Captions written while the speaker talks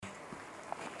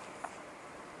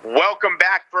Welcome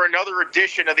back for another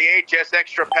edition of the HS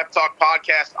Extra Pep Talk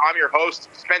Podcast. I'm your host,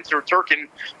 Spencer Turkin,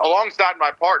 alongside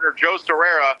my partner, Joe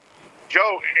Sirera.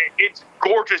 Joe, it's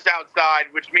gorgeous outside,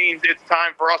 which means it's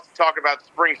time for us to talk about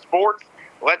spring sports.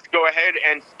 Let's go ahead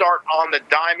and start on the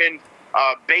diamond.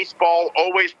 Baseball,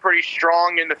 always pretty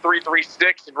strong in the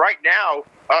 3-3-6. And right now,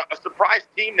 a surprise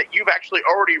team that you've actually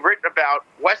already written about,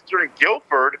 Western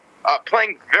Guilford,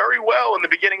 playing very well in the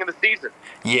beginning of the season.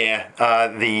 Yeah,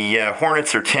 the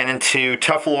Hornets are 10-2.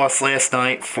 Tough loss last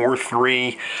night,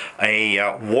 4-3.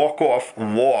 A walk-off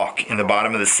walk in the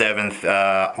bottom of the seventh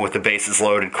with the bases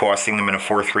loaded, costing them in a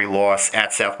 4-3 loss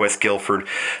at Southwest Guilford.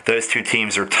 Those two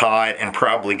teams are tied and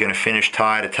probably going to finish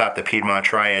tied atop the Piedmont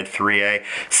Triad 3A.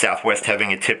 Southwest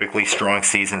having a typically strong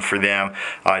season for them.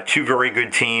 Two very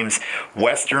good teams.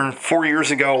 Western, 4 years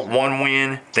ago, 1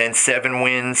 win, then 7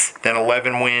 wins, then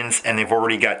 11 wins. And they've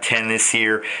already got 10 this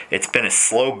year. It's been a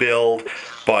slow build,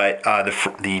 but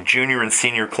the junior and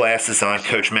senior classes on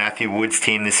Coach Matthew Wood's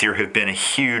team this year have been a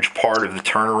huge part of the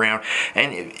turnaround.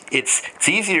 And it's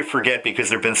easy to forget because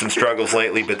there have been some struggles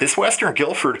lately, but this Western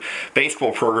Guilford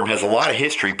baseball program has a lot of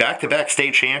history. Back-to-back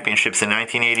state championships in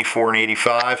 1984 and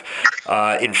 85.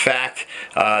 In fact,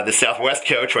 the Southwest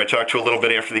coach, who I talked to a little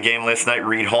bit after the game last night,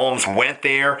 Reed Holmes, went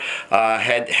there,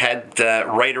 had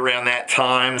right around that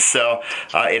time. So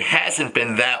it hasn't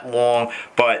been that long,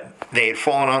 but they had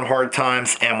fallen on hard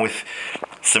times, and with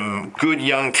some good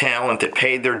young talent that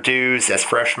paid their dues as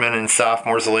freshmen and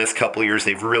sophomores the last couple of years,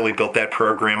 they've really built that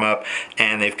program up,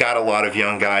 and they've got a lot of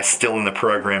young guys still in the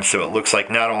program, so it looks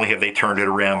like not only have they turned it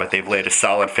around, but they've laid a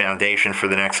solid foundation for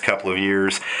the next couple of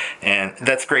years, and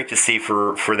that's great to see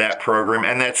for that program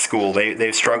and that school.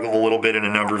 They've struggled a little bit in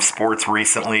a number of sports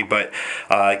recently, but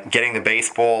getting the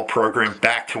baseball program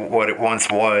back to what it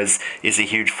once was is a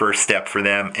huge first step for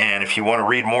them, and if you want to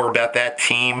read more about that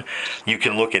team, you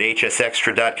can look at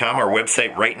hsextra.com, our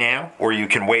website right now, or you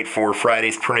can wait for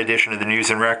Friday's print edition of the News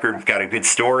and Record. We've got a good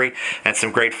story and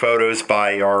some great photos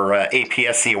by our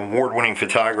APSC award-winning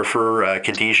photographer,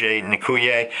 Khadija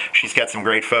Nkuye. She's got some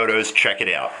great photos. Check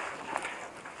it out.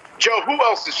 Joe, who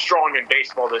else is strong in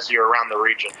baseball this year around the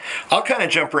region? I'll kind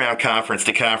of jump around conference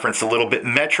to conference a little bit.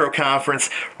 Metro Conference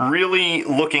really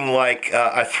looking like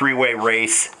a three-way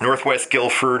race. Northwest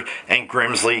Guilford and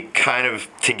Grimsley kind of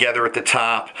together at the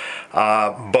top.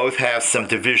 Both have some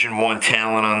Division I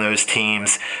talent on those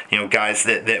teams. You know, guys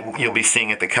that you'll be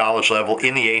seeing at the college level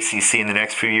in the ACC in the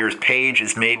next few years. Page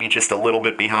is maybe just a little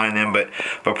bit behind them, but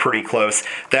pretty close.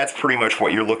 That's pretty much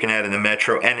what you're llooking at in the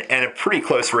Metro, and a pretty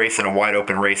close race and a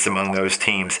wide-open race among those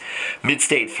teams.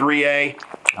 Mid-State 3A,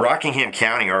 Rockingham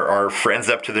County, our friends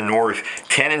up to the north,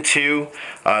 10-2.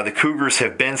 The Cougars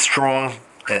have been strong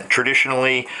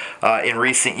traditionally in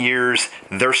recent years.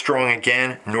 They're strong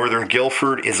again. Northern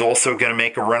Guilford is also going to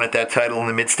make a run at that title in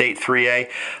the Mid-State 3A.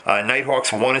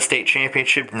 Nighthawks won a state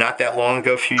championship not that long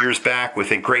ago, a few years back,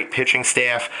 with a great pitching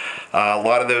staff. A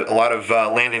lot of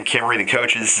Landon Kimmery, the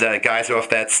coaches, guys off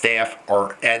that staff,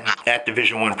 are at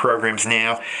Division I programs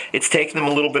now. It's taken them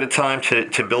a little bit of time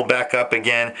to build back up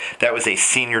again. That was a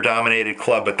senior-dominated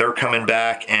club, but they're coming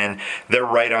back, and they're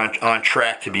right on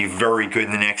track to be very good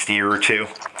in the next year or two.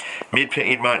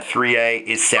 Mid-Piedmont 3A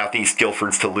is Southeast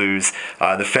Guilford's to lose.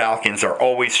 The Falcons are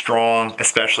always strong,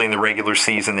 especially in the regular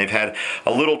season. They've had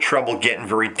a little trouble getting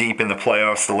very deep in the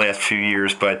playoffs the last few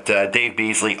years, but Dave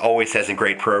Beasley always has a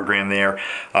great program there.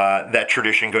 That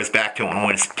tradition goes back to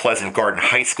when it's Pleasant Garden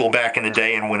High School back in the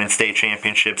day and winning state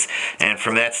championships. And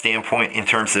from that standpoint, in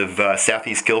terms of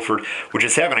Southeast Guilford, which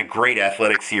is having a great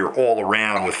athletics year all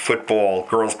around with football,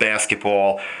 girls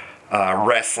basketball,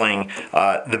 wrestling.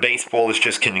 The baseball is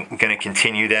just going to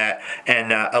continue that.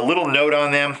 And a little note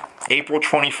on them, April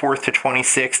 24th to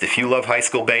 26th, if you love high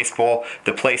school baseball,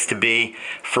 the place to be,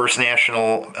 First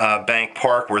National Bank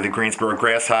Park, where the Greensboro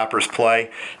Grasshoppers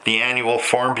play, the annual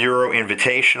Farm Bureau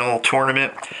Invitational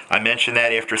Tournament. I mentioned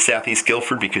that after Southeast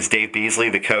Guilford because Dave Beasley,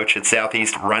 the coach at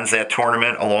Southeast, runs that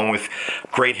tournament, along with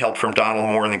great help from Donald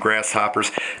Moore and the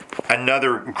Grasshoppers.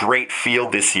 Another great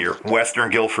field this year. Western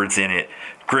Guilford's in it.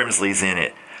 Grimsley's in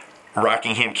it.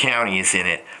 Rockingham County is in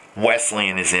it.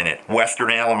 Wesleyan is in it.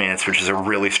 Western Alamance, which is a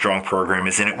really strong program,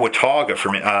 is in it. Watauga,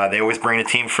 they always bring a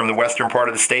team from the western part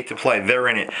of the state to play. They're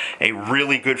in it. A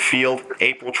really good field,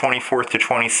 April 24th to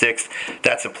 26th.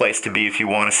 That's a place to be if you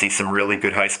want to see some really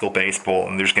good high school baseball.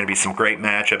 And there's going to be some great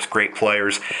matchups, great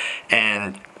players.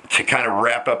 And to kind of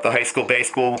wrap up the high school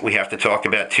baseball, we have to talk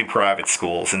about two private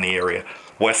schools in the area.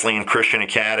 Wesleyan Christian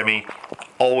Academy,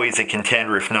 always a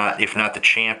contender, if not the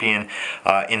champion,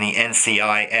 in the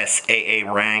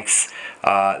NCISAA ranks.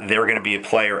 They're going to be a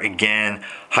player again.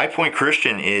 High Point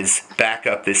Christian is back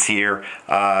up this year.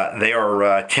 They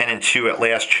are 10-2 at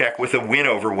last check with a win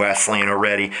over Wesleyan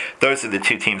already. Those are the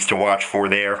two teams to watch for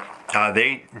there.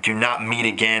 They do not meet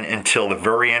again until the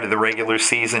very end of the regular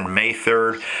season, May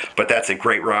 3rd, but that's a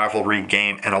great rivalry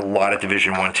game and a lot of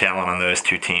Division I talent on those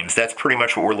two teams. That's pretty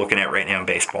much what we're looking at right now in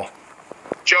baseball.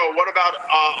 Joe, what about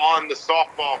on the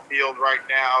softball field right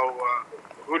now?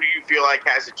 Who do you feel like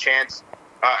has a chance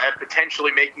at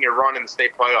potentially making a run in the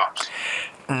state playoffs?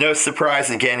 No surprise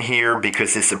again here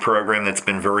because it's a program that's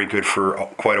been very good for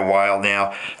quite a while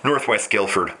now. Northwest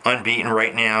Guilford, unbeaten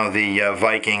right now. The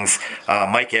Vikings,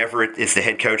 Mike Everett is the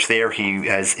head coach there. He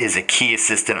is a key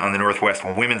assistant on the Northwest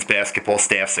women's basketball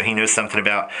staff, so he knows something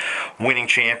about winning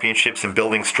championships and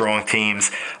building strong teams.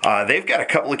 They've got a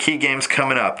couple of key games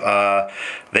coming up.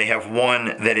 They have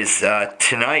one that is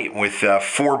tonight with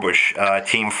Forbush, a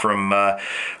team from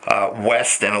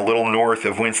west and a little north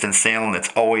of Winston-Salem that's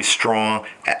always strong,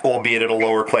 albeit at a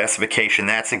lower classification.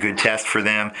 That's a good test for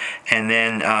them. And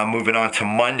then moving on to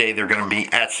Monday, they're going to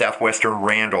be at Southwestern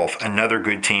Randolph, another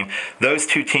good team. Those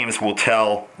two teams will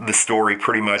tell the story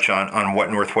pretty much on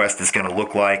what Northwest is going to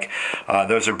look like.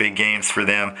 Those are big games for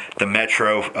them. The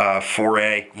Metro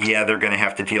 4A, yeah, they're going to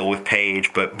have to deal with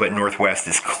Page, but Northwest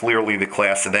is clearly the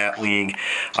class of that league.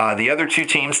 The other two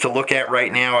teams to look at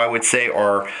right now, I would say,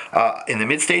 are in the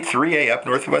Mid-State 3A up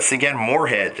north of us again,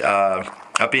 Moorhead.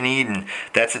 Up in Eden,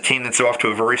 that's a team that's off to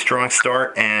a very strong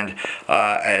start, and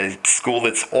a school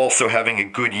that's also having a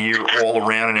good year all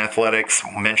around in athletics.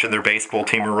 Mentioned their baseball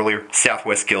team earlier,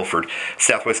 Southwest Guilford.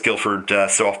 Southwest Guilford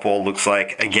softball looks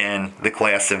like, again, the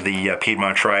class of the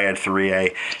Piedmont Triad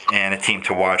 3A and a team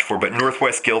to watch for. But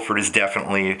Northwest Guilford is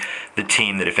definitely the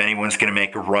team that if anyone's going to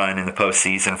make a run in the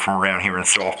postseason from around here in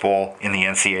softball in the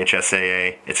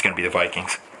NCHSAA, it's going to be the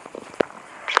Vikings.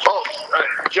 Well,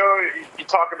 Joe, you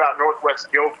talk about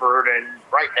Northwest Guilford, and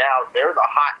right now they're the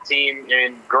hot team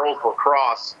in girls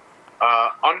lacrosse.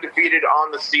 Undefeated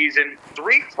on the season.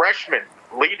 3 freshmen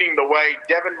leading the way.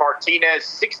 Devin Martinez,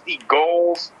 60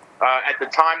 goals at the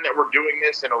time that we're doing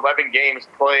this in 11 games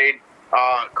played.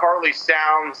 Carly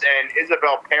Sounds and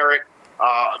Isabel Parrott,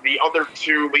 the other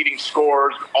 2 leading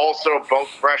scorers, also both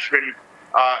freshmen.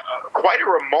 Quite a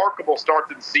remarkable start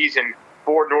to the season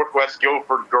for Northwest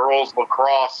Guilford girls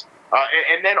lacrosse.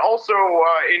 And then also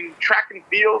in track and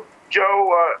field,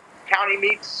 Joe, county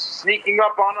meets sneaking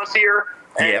up on us here.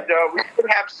 And we could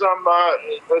have some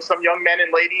young men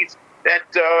and ladies that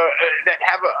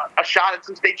have a shot at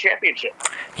some state championship.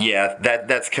 Yeah,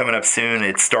 that's coming up soon.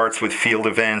 It starts with field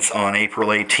events on April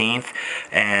 18th,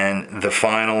 and the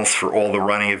finals for all the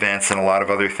running events and a lot of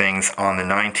other things on the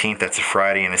 19th. That's a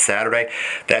Friday and a Saturday.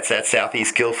 That's at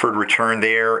Southeast Guilford. Returned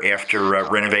there after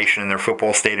renovation in their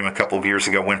football stadium a couple of years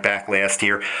ago. Went back last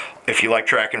year. If you like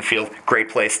track and field, great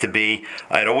place to be.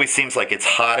 It always seems like it's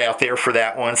hot out there for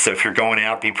that one, so if you're going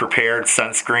out, be prepared.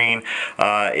 Sunscreen.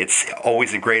 It's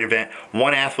always a great event.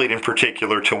 One athlete in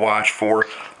particular to watch for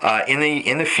in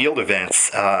the field events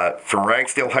from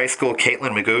Ragsdale High School,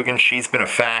 Caitlin McGugan. She's been a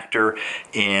factor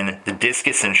in the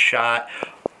discus and shot.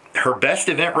 Her best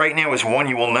event right now is one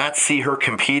you will not see her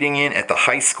competing in at the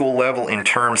high school level in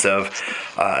terms of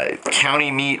county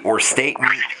meet or state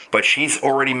meet, but she's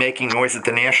already making noise at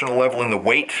the national level in the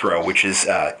weight throw, which is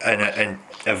an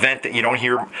event that you don't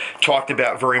hear talked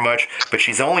about very much, but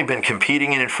she's only been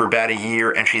competing in it for about a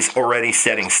year, and she's already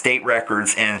setting state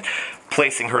records and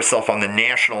placing herself on the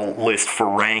national list for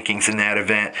rankings in that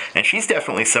event. And she's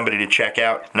definitely somebody to check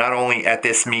out, not only at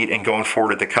this meet and going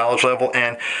forward at the college level.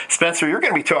 And Spencer, you're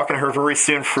going to be talking to her very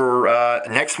soon for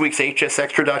next week's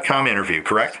hsextra.com interview,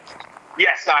 correct?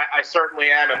 Yes, I certainly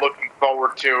am, and looking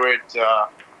forward to it.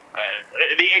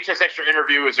 The HS Extra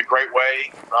interview is a great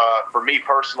way for me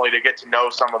personally to get to know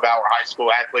some of our high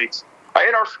school athletes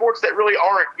in our sports that really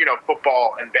aren't,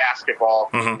 football and basketball.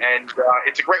 Mm-hmm. And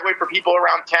it's a great way for people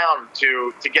around town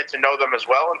to get to know them as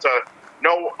well and to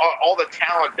know all the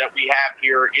talent that we have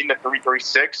here in the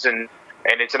 336. And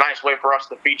it's a nice way for us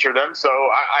to feature them. So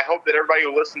I hope that everybody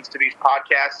who listens to these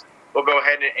podcasts will go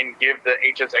ahead and give the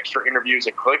HS Extra interviews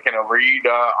a click and a read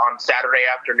on Saturday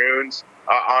afternoons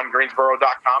on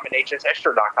Greensboro.com and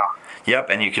hsextra.com. Yep,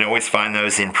 and you can always find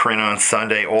those in print on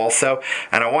Sunday also.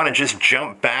 And I want to just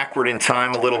jump backward in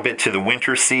time a little bit to the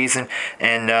winter season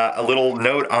and a little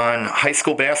note on high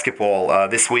school basketball.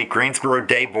 This week, Greensboro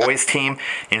Day boys team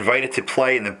invited to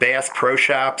play in the Bass Pro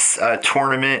Shops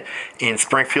tournament in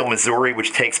Springfield, Missouri,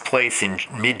 which takes place in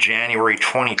mid-January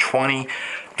 2020.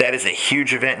 That is a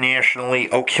huge event nationally.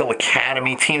 Oak Hill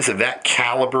Academy, teams of that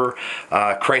caliber.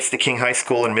 Christ the King High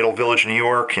School in Middle Village, New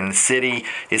York, and the city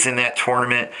is in that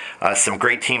tournament. Some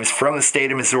great teams from the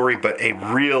state of Missouri, but a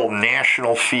real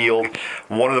national field,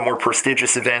 one of the more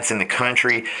prestigious events in the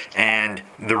country. And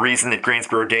the reason that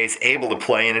Greensboro Day is able to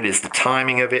play in it is the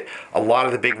timing of it. A lot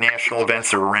of the big national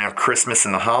events are around Christmas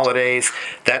and the holidays.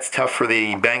 That's tough for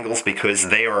the Bengals because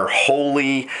they are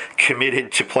wholly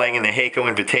committed to playing in the HACO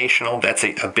Invitational. That's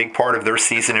a big part of their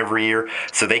season every year,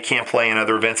 so they can't play in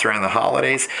other events around the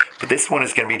holidays. But this one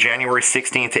is going to be January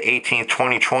 16th to 18th,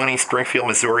 2020, Springfield,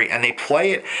 Missouri, and they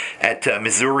play it at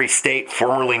Missouri State,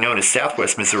 formerly known as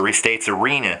Southwest Missouri State's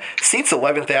arena. Seats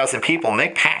 11,000 people, and they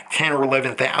pack 10 or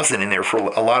 11,000 in there for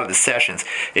a lot of the sessions.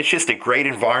 It's just a great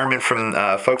environment from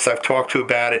folks I've talked to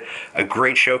about it, a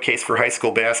great showcase for high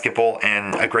school basketball,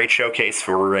 and a great showcase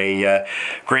for a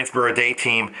Greensboro Day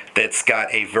team that's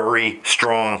got a very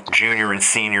strong junior and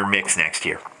senior mix next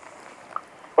year.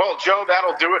 Well, Joe,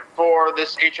 that'll do it for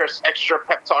this HS Extra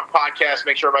Pep Talk podcast.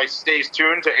 Make sure everybody stays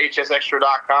tuned to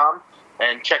hsextra.com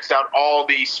and checks out all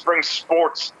the spring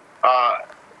sports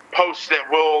posts that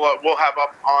we'll have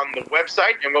up on the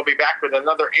website. And we'll be back with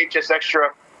another HS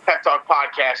Extra Pep Talk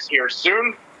podcast here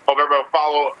soon. Hope everybody will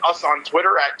follow us on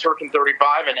Twitter at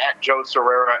Turkin35 and at Joe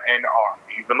Sirera NR.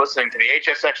 You've been listening to the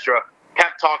HS Extra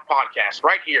Pep Talk podcast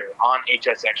right here on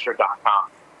hsextra.com.